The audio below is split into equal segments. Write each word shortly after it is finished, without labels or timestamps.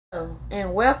Hello,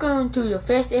 and welcome to the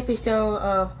first episode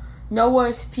of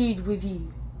Noah's Food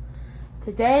Review.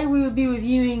 Today we will be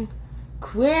reviewing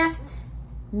Kraft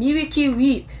Miracle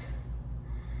Whip.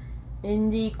 In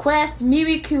the Kraft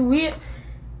Miracle Whip,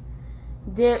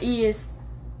 there is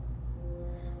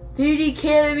 30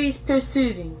 calories per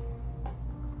serving.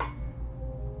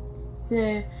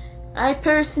 So, I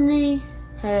personally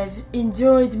have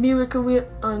enjoyed Miracle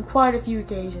Whip on quite a few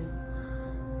occasions.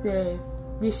 So,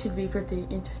 this should be pretty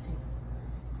interesting.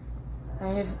 I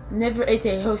have never ate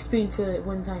a whole spoonful at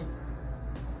one time.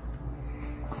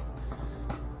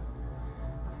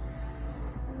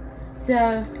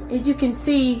 So, as you can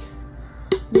see,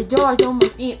 the jar is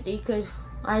almost empty because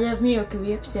I love Miracle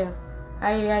Whip, so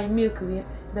I like Miracle Whip.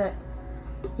 But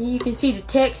here you can see the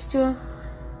texture,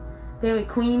 very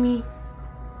creamy.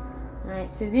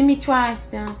 Alright, so let me try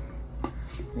some.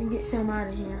 Let me get some out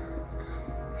of here.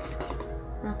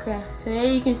 Okay, so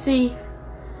there you can see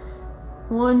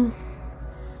one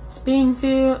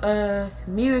spoonful of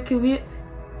Miracle Whip,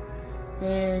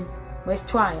 and let's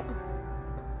try it.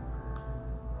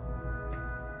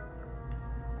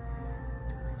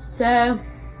 So,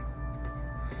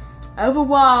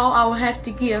 overall, I will have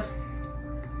to give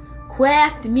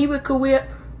Kraft Miracle Whip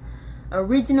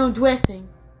original dressing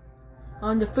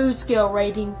on the food scale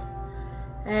rating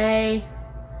a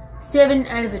 7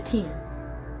 out of 10.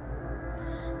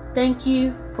 Thank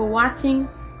you for watching,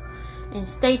 and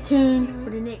stay tuned for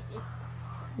the next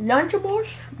Lunchables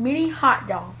mini hot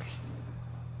dogs.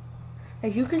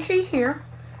 As you can see here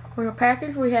on the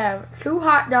package, we have 2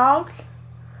 hot dogs,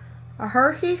 a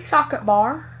Hershey's chocolate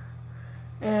bar,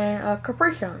 and a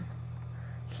Capri Sun.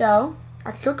 So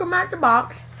I took them out the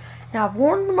box, and I've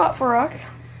warmed them up for us,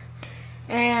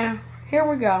 and here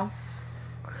we go.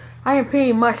 I didn't put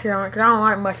any mustard on it because I don't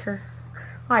like mustard.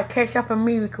 I like ketchup and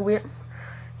Miracle Whip.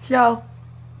 So,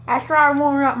 after I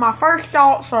warm up, my first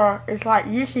thoughts is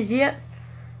like, this is it.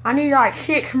 I need like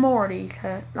 6 more of these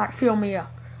to like fill me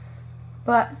up.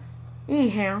 But,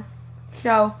 anyhow,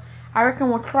 so I reckon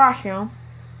we'll try some.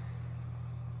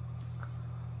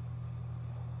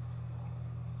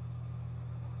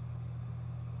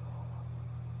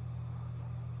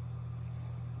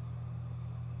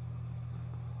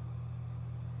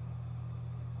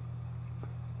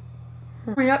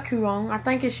 Up too long. I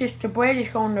think it's just the bread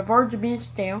is on the verge of being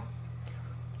stale.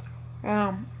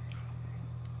 The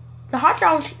hot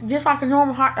dog's just like a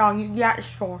normal hot dog you get at the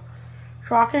store,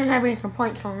 so I can't have any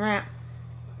complaints on that.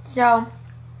 So,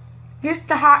 just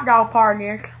the hot dog part of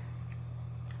this,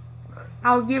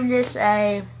 I'll give this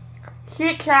a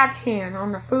 6 out of 10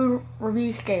 on the food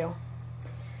review scale.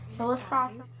 So let's try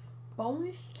some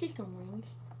boneless chicken wings,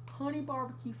 honey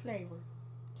barbecue flavor.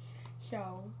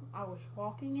 So, I was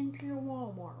walking into the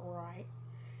Walmart, right,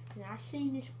 and I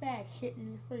seen this bag sitting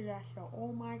in the fridge. I said,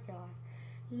 oh my god,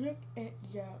 look at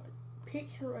the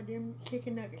picture of them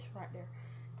chicken nuggets right there.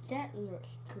 That looks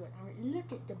good. I mean,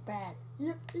 look at the bag.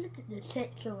 Look at the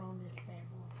texture on this bad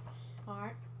boy.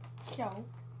 Alright, so,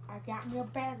 I got me a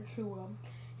bag or 2 of them,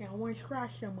 and I want to try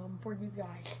some of them for you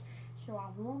guys. So, I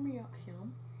warmed me up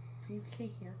some. You can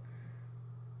see here.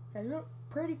 They look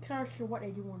pretty close to what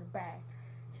they do on the bag.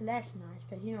 So that's nice,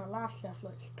 because you know, a lot of stuff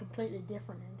looks completely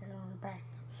different than on the back.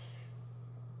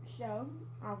 So,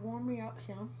 I warmed me up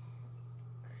some.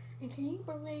 And can you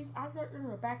believe, I looked in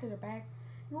the back of the bag,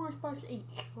 you weren't supposed to eat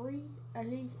 3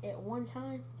 of these at one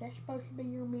time? That's supposed to be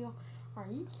your meal? Are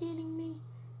you kidding me?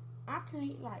 I can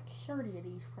eat like 30 of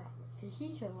these probably, because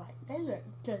these are like, they look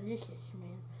delicious,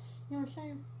 man. You know what I'm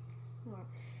saying? Right.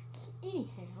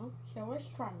 Anyhow, so let's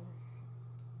try one.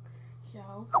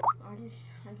 So,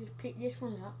 I just picked this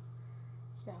one up.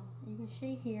 So, you can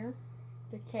see here,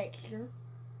 the texture,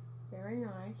 very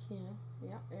nice, you know,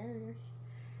 yep, there it is.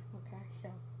 Okay, so,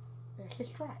 let's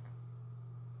just try it.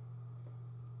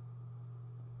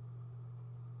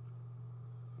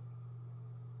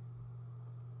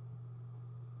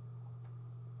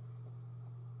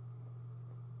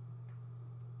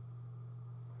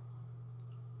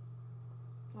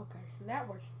 Okay, so that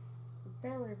was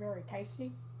very, very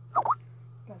tasty.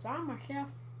 Because I myself,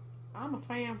 I'm a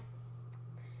fan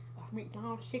of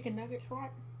McDonald's chicken nuggets,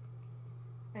 right?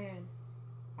 And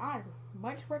I'd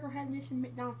much rather have this than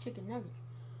McDonald's chicken nuggets.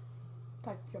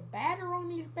 But the batter on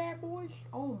these bad boys,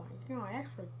 oh my god,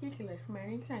 that's ridiculous, man.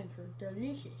 These things are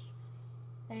delicious.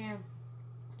 And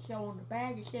so on the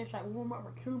bag it says like warm up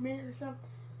for 2 minutes or something.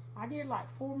 I did like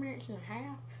 4 minutes and a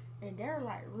half, and they're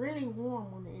like really warm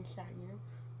on the inside, you know,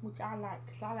 which I like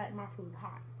because I like my food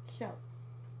hot.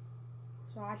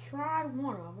 So I tried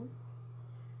one of them.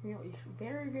 You know, it's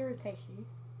very, very tasty.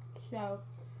 So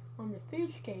on the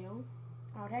food scale,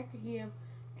 I would have to give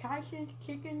Tyson's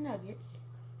chicken nuggets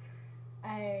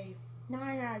a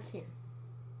 9 out of 10.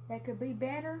 They could be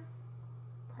better,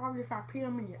 probably if I put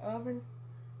them in the oven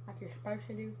like you're supposed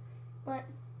to do, but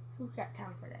who's got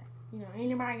time for that? You know,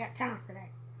 anybody got time for that?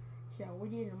 So we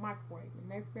did in the microwave,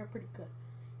 and they're pretty good.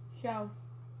 So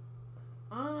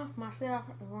myself,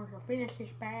 I'm going to finish this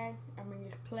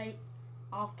plate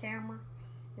off camera,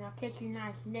 and I'll catch you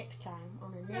guys next time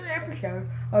on the next episode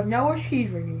of Noah's Cheese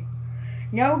Review.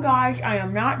 No, guys, I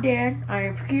am not dead. I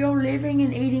am still living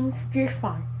and eating just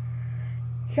fine.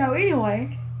 So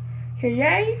anyway,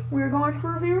 today we're going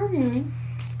to be reviewing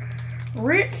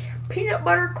Ritz peanut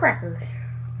butter crackers.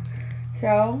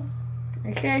 So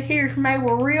it says here it's made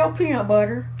with real peanut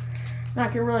butter.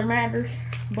 Not that it really matters,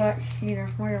 but you know,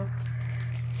 whatever.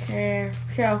 And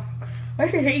so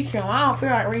let's just eat some. I don't feel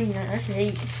like reading it. Let's just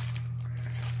eat.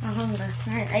 I'm hungry.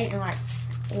 I ain't ate in like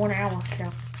 1 hour, so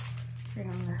I'm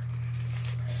hungry.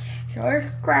 So there's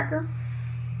a cracker.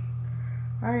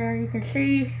 Right there, you can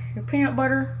see the peanut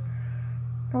butter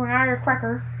going out of the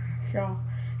cracker. So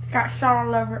it's got salt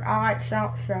all over it. I like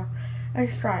salt, so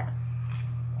let's try it.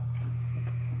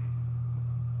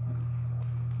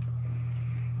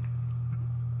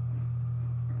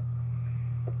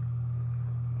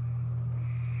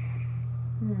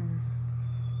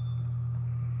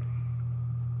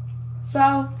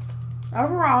 So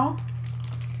overall,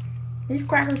 these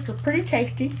crackers are pretty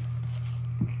tasty.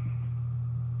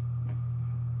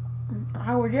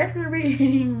 I will definitely be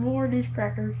eating more of these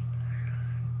crackers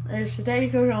as the day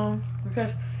goes on,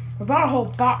 because we bought a whole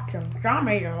box of them. So I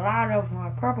made a lot of them.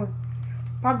 I'll probably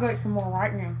get some more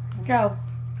right now. So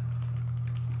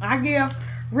I give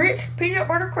Ritz peanut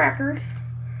butter crackers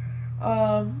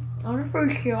on the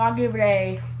food scale. I give it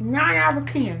a 9 out of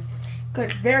 10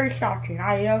 because it's very salty.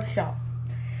 I love salt.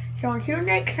 So until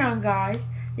next time, guys,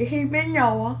 this has been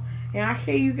Noah, and I'll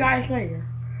see you guys later.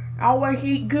 Always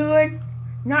eat good,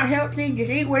 not healthy,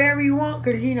 just eat whatever you want,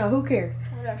 because, you know, who cares?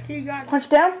 See you guys. Punch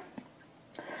down.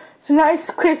 Some nice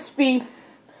crispy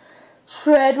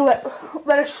shred,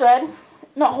 lettuce shred,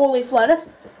 not whole leaf lettuce.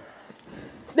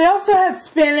 They also have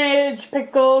spinach,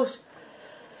 pickles,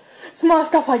 some other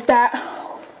stuff like that.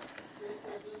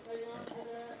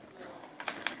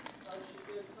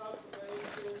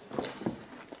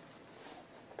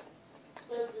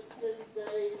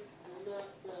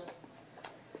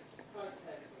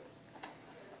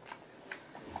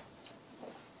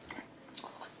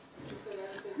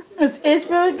 It's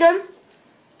really good.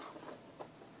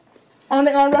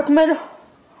 Only thing I would recommend,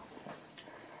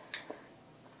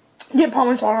 get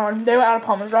Parmesan on. They were out of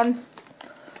Parmesan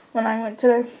when I went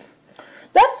today.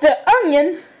 That's the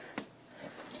onion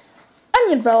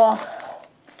fella.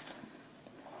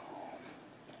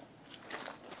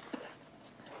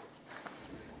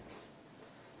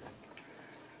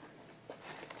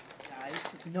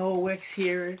 Guys, Noah Wicks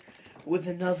here with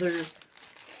another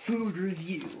food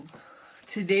review.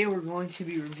 Today we're going to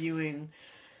be reviewing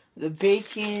the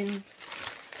bacon,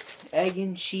 egg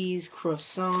and cheese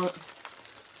croissant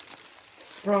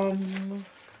from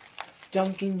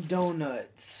Dunkin'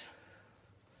 Donuts.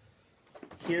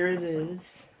 Here it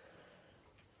is.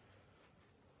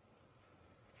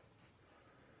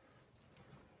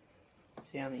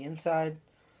 See on the inside,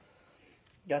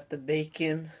 got the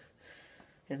bacon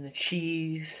and the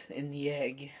cheese and the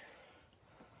egg.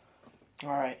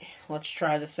 Alright, let's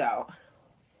try this out.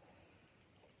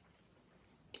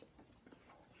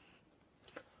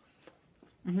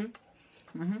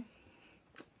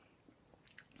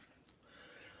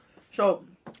 So,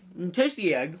 you can taste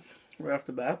the egg right off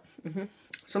the bat.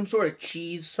 Some sort of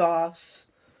cheese sauce.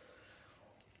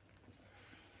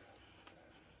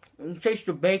 You can taste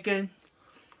the bacon.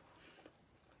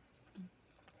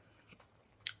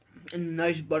 And a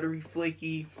nice buttery,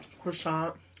 flaky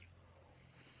croissant.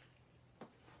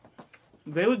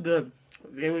 Very good.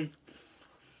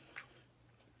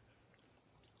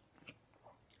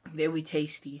 Very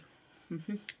tasty.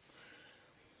 You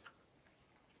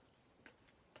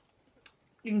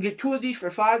can get 2 of these for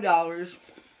 $5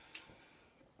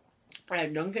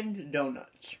 at Dunkin'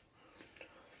 Donuts.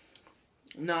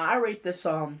 Now, I rate this,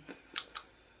 I'd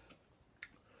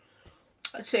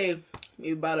say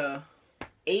maybe about a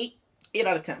 8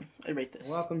 out of 10. I rate this.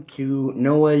 Welcome to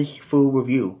Noah's Food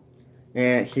Review.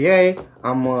 And today,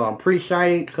 I'm pretty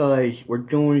excited because we're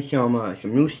doing some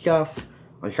new stuff.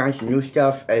 I'm trying some new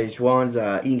stuff as well as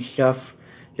eating stuff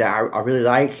that I really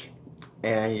like.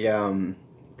 And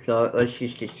so let's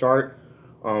just get started.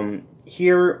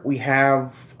 Here we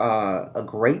have a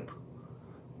grape.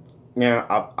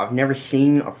 Now, I've never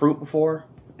seen a fruit before,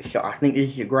 so I think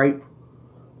this is a grape.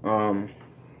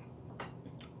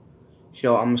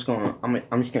 So I'm just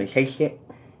gonna taste it.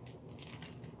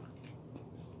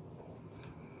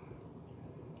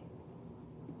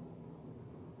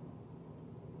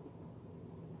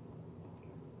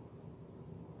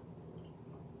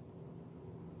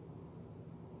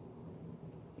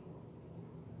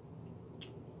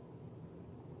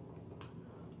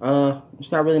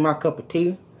 It's not really my cup of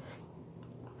tea.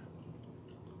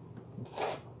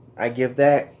 I give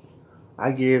that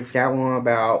one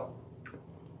about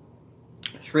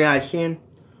 3 out of 10.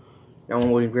 That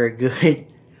one wasn't very good.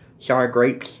 Sour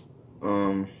grapes.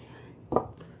 So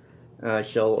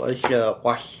let's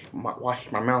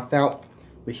wash my mouth out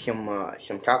with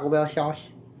some Taco Bell sauce.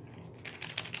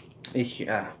 This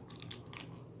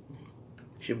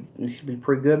should be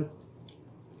pretty good.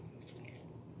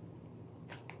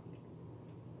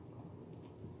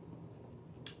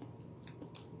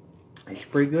 It's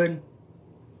pretty good.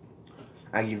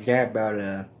 I give that about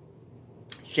a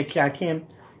 6 out of 10.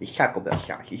 It's Taco Bell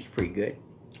sauce. It's pretty good.